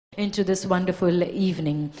into this wonderful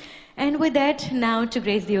evening. And with that, now to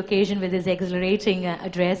grace the occasion with his exhilarating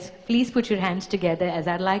address, please put your hands together as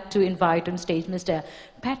I'd like to invite on stage Mr.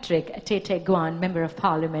 Patrick Tay Teck Guan, Member of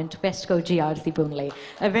Parliament, West Coast GRC Boon.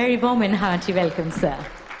 A very warm and hearty welcome, sir.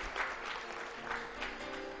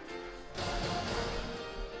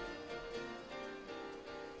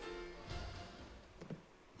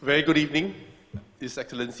 Very good evening, His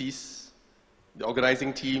Excellencies, the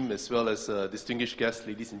organizing team, as well as distinguished guests,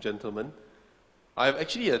 ladies and gentlemen. I have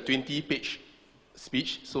actually a 20-page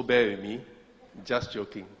speech, so bear with me. Just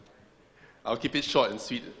joking. I'll keep it short and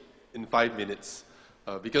sweet in 5 minutes,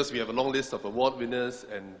 because we have a long list of award winners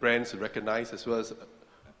and brands to recognize, as well as an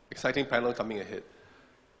exciting panel coming ahead.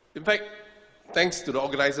 In fact, thanks to the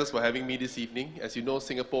organizers for having me this evening. As you know,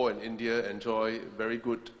 Singapore and India enjoy very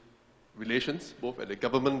good relations, both at the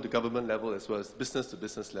government level as well as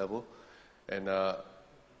business-to-business level. And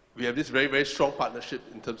we have this very, very strong partnership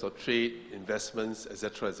in terms of trade, investments,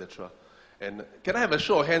 etc., etc. And can I have a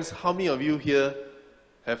show of hands, how many of you here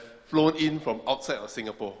have flown in from outside of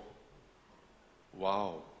Singapore?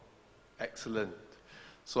 Wow, excellent.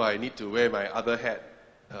 So I need to wear my other hat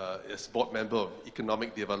as board member of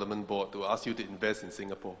Economic Development Board to ask you to invest in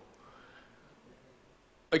Singapore.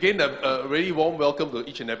 Again, a really warm welcome to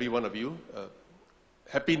each and every one of you.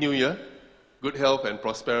 Happy New Year, good health and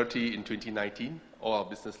prosperity in 2019, all our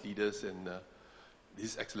business leaders and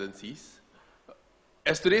His Excellencies.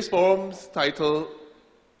 As today's forum's title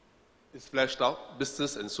is fleshed out,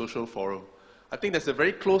 Business and Social Forum, I think there's a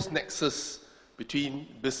very close nexus between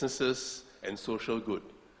businesses and social good.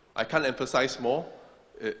 I can't emphasize more.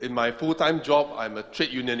 In my full-time job, I'm a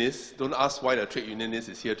trade unionist. Don't ask why the trade unionist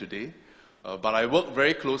is here today. But I work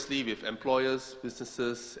very closely with employers,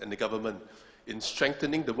 businesses, and the government in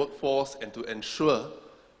strengthening the workforce and to ensure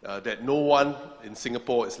that no one in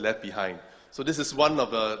Singapore is left behind. So this is one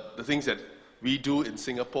of the things that we do in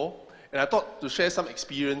Singapore. And I thought to share some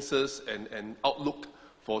experiences and outlook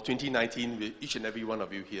for 2019 with each and every one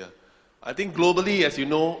of you here. I think globally, as you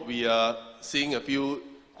know, we are seeing a few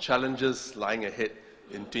challenges lying ahead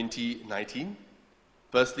in 2019.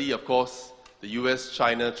 Firstly, of course, the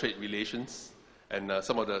US-China trade relations and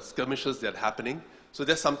some of the skirmishes that are happening. So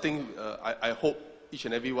that's something I hope each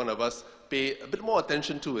and every one of us pay a bit more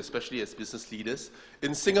attention to, especially as business leaders.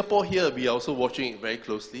 In Singapore here, we are also watching it very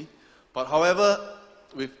closely. But however,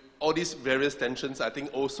 with all these various tensions, I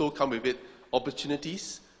think also come with it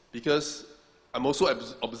opportunities, because I'm also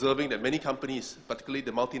observing that many companies, particularly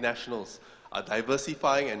the multinationals, are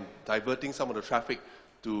diversifying and diverting some of the traffic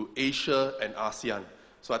to Asia and ASEAN.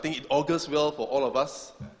 So I think it augurs well for all of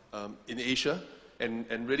us in Asia,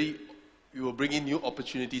 and really we will bring in new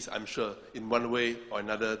opportunities, I'm sure, in one way or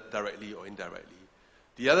another, directly or indirectly.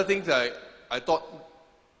 The other thing that I thought,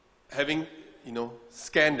 having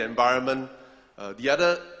scanned the environment, the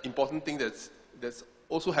other important thing that's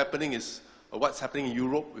also happening is what's happening in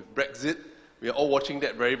Europe with Brexit. We are all watching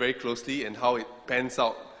that very, very closely and how it pans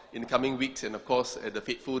out in the coming weeks, and of course at the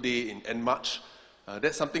fateful day in end March.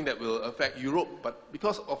 That's something that will affect Europe, but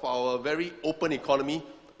because of our very open economy,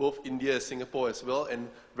 both India and Singapore as well, and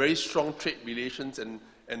very strong trade relations and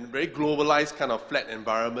very globalized kind of flat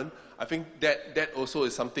environment, I think that also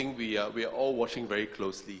is something we are all watching very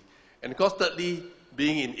closely. And of course, thirdly,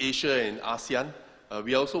 being in Asia and ASEAN,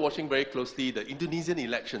 we are also watching very closely the Indonesian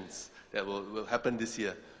elections that will happen this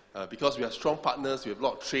year. Because we are strong partners, we have a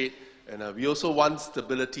lot of trade, and we also want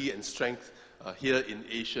stability and strength here in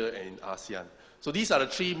Asia and in ASEAN. So these are the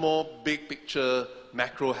three more big picture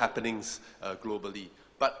macro happenings globally.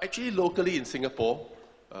 But actually locally in Singapore,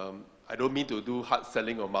 I don't mean to do hard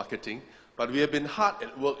selling or marketing, but we have been hard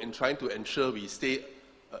at work in trying to ensure we stay,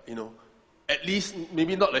 at least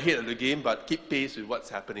maybe not ahead of the game, but keep pace with what's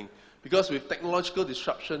happening. Because with technological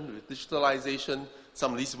disruption, with digitalization,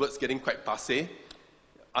 some of these words getting quite passé,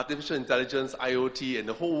 artificial intelligence, IoT, and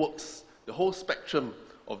the whole spectrum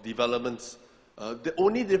of developments, the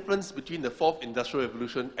only difference between the fourth industrial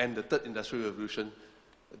revolution and the third industrial revolution,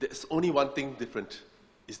 there's only one thing different,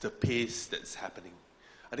 is the pace that's happening.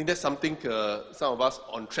 I think that's something some of us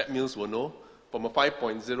on treadmills will know. From a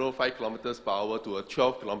 5.05 kilometers per hour to a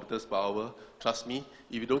 12 kilometers per hour, trust me,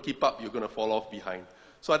 if you don't keep up, you're going to fall off behind.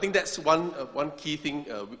 So I think that's one key thing.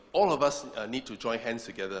 All of us need to join hands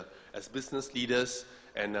together as business leaders,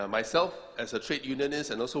 and myself as a trade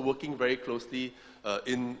unionist, and also working very closely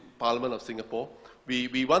in Parliament of Singapore.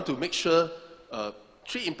 We want to make sure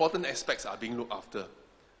three important aspects are being looked after.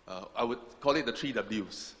 I would call it the three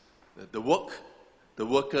Ws. The work, the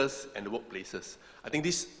workers, and the workplaces. I think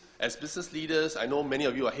this, as business leaders, I know many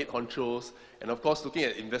of you are head honchos, and of course looking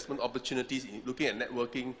at investment opportunities, looking at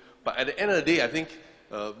networking, but at the end of the day, I think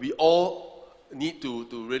we all need to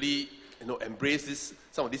really embrace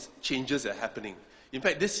some of these changes that are happening. In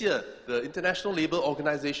fact, this year, the International Labour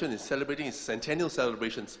Organization is celebrating its centennial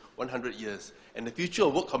celebrations, 100 years. And the Future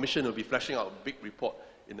of Work Commission will be flashing out a big report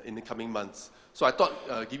in the coming months. So I thought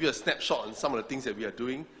give you a snapshot on some of the things that we are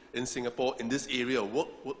doing in Singapore in this area of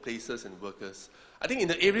workplaces and workers. I think in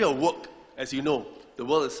the area of work, as you know, the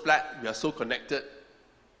world is flat, we are so connected.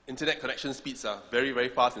 Internet connection speeds are very, very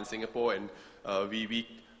fast in Singapore, and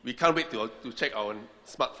we can't wait to check our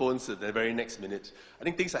smartphones the very next minute. I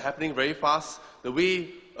think things are happening very fast. The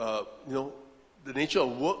way, the nature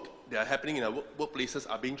of work that are happening in our workplaces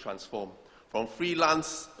are being transformed. From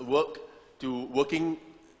freelance work to working,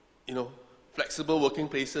 flexible working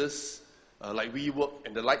places like WeWork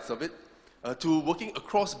and the likes of it, to working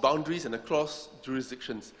across boundaries and across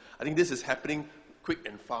jurisdictions. I think this is happening quick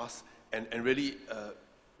and fast, and really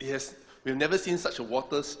we've never seen such a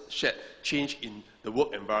watershed change in the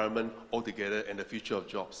work environment altogether and the future of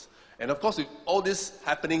jobs. And of course, with all these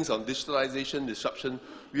happenings on digitalization, disruption,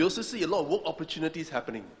 we also see a lot of work opportunities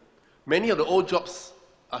happening. Many of the old jobs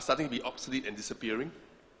are starting to be obsolete and disappearing.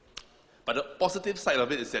 But the positive side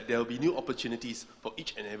of it is that there will be new opportunities for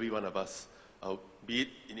each and every one of us, be it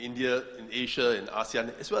in India, in Asia, in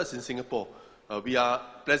ASEAN, as well as in Singapore. We are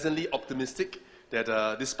pleasantly optimistic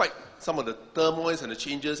that despite some of the turmoils and the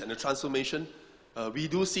changes and the transformation, we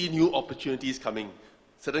do see new opportunities coming.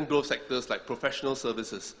 Certain growth sectors like professional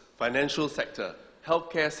services, financial sector,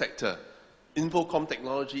 healthcare sector, infocom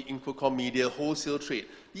technology, infocom media, wholesale trade.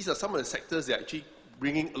 These are some of the sectors that are actually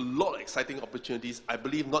bringing a lot of exciting opportunities, I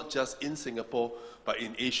believe not just in Singapore, but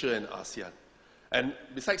in Asia and ASEAN. And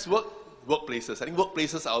besides workplaces, I think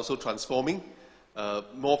workplaces are also transforming,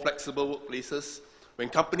 more flexible workplaces. When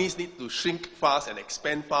companies need to shrink fast and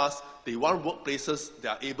expand fast, they want workplaces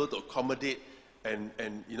that are able to accommodate and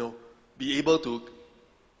be able to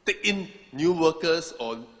take in new workers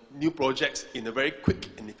or new projects in a very quick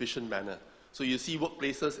and efficient manner. So you see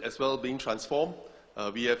workplaces as well being transformed.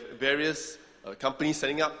 We have various companies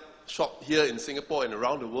setting up shop here in Singapore and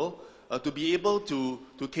around the world to be able to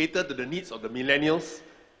cater to the needs of the millennials,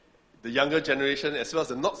 the younger generation, as well as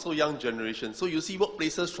the not so young generation. So you see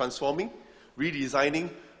workplaces transforming, redesigning,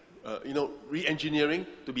 re-engineering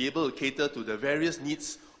to be able to cater to the various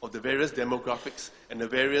needs of the various demographics and the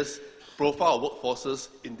various profile of workforces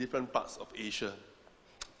in different parts of Asia.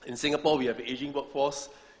 In Singapore, we have an aging workforce.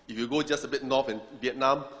 If you go just a bit north in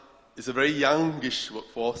Vietnam, it's a very youngish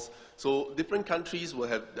workforce. So different countries will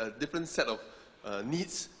have a different set of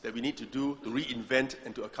needs that we need to do to reinvent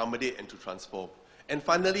and to accommodate and to transform. And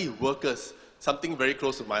finally, workers, something very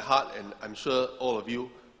close to my heart, and I'm sure all of you,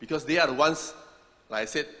 because they are the ones, like I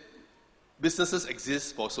said, businesses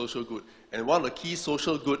exist for social good. And one of the key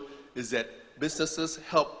social good is that businesses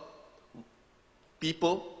help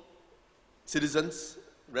people, citizens,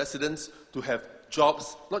 residents to have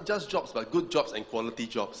jobs, not just jobs, but good jobs and quality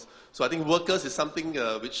jobs. So I think workers is something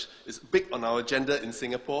which is big on our agenda in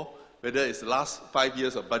Singapore, whether it's the last 5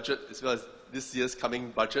 years of budget as well as this year's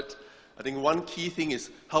coming budget. I think one key thing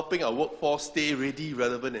is helping our workforce stay ready,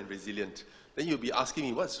 relevant, and resilient. Then you'll be asking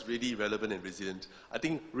me, what's ready, relevant, and resilient? I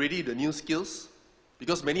think ready the new skills,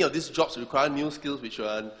 because many of these jobs require new skills which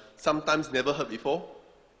are sometimes never heard before.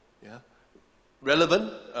 Yeah.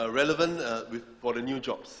 Relevant for the new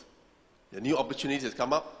jobs. The new opportunities that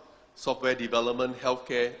come up, software development,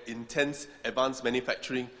 healthcare, intense advanced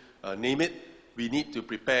manufacturing, name it, we need to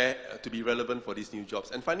prepare to be relevant for these new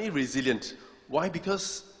jobs. And finally, resilient. Why?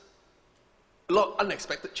 Because a lot of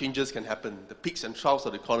unexpected changes can happen. The peaks and troughs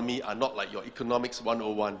of the economy are not like your economics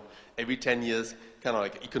 101, every 10 years, kind of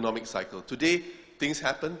like an economic cycle. Today, things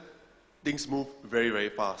happen, things move very, very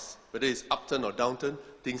fast. Whether it's upturn or downturn,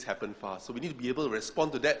 things happen fast. So we need to be able to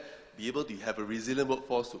respond to that, be able to have a resilient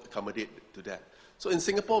workforce to accommodate to that. So in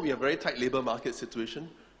Singapore, we have a very tight labour market situation,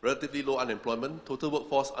 relatively low unemployment, total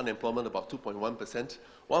workforce unemployment about 2.1%,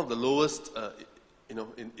 one of the lowest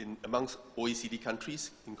amongst OECD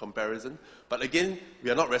countries in comparison. But again, we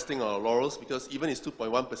are not resting on our laurels because even it's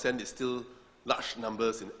 2.1%, it's still large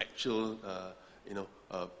numbers in actual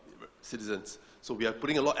citizens. So we are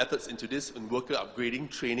putting a lot of efforts into this in worker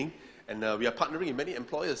upgrading, training, and we are partnering with many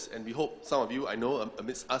employers. And we hope some of you, I know,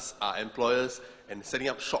 amidst us are employers and setting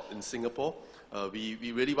up shop in Singapore.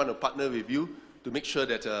 We really want to partner with you to make sure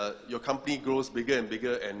that your company grows bigger and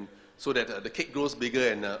bigger, and so that the cake grows bigger,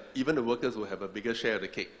 and even the workers will have a bigger share of the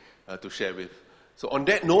cake to share with. So on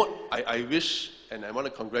that note, I wish and I want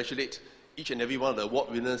to congratulate each and every one of the award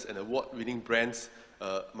winners and award-winning brands.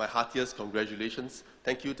 My heartiest congratulations.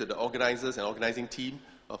 Thank you to the organizers and organizing team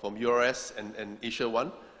from URS and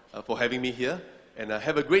AsiaOne for having me here. And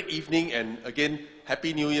have a great evening. And again,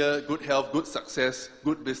 Happy New Year, good health, good success,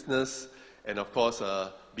 good business. And of course,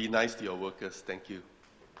 be nice to your workers. Thank you.